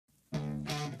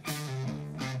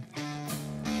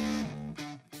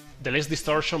the less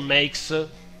distortion makes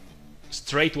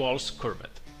straight walls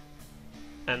curved.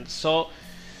 And so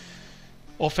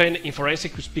often in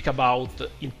forensics we speak about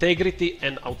integrity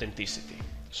and authenticity.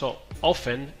 So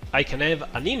often I can have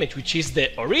an image which is the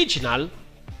original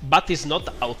but is not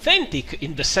authentic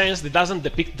in the sense that doesn't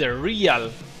depict the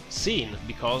real scene,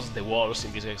 because the walls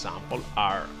in this example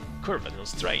are curved and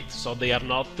straight, so they are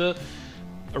not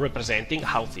representing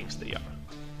how things they are.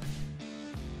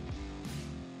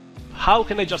 How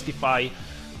can I justify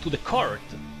to the court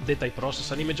that I process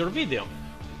an image or video?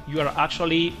 You are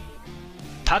actually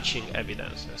touching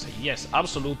evidence and say, yes,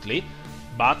 absolutely,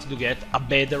 but to get a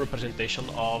better representation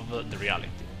of the reality.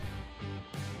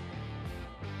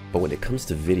 But when it comes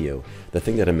to video, the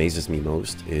thing that amazes me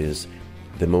most is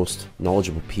the most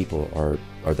knowledgeable people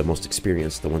are the most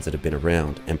experienced, the ones that have been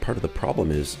around. And part of the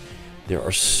problem is there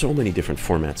are so many different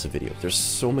formats of video. There's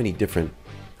so many different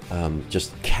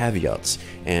just caveats.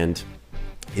 And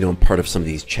you know, I'm part of some of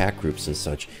these chat groups and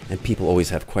such, and people always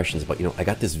have questions about, you know, I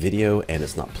got this video and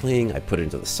it's not playing, I put it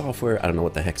into the software, I don't know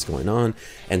what the heck's going on,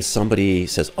 and somebody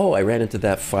says, oh, I ran into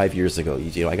that 5 years ago,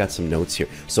 you know, I got some notes here.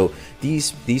 So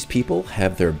these people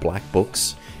have their black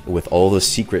books with all the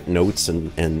secret notes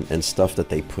and stuff that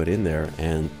they put in there,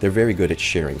 and they're very good at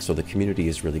sharing. So the community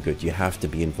is really good. You have to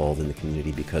be involved in the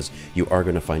community, because you are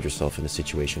going to find yourself in a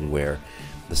situation where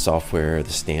the software,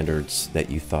 the standards that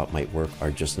you thought might work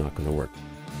are just not going to work.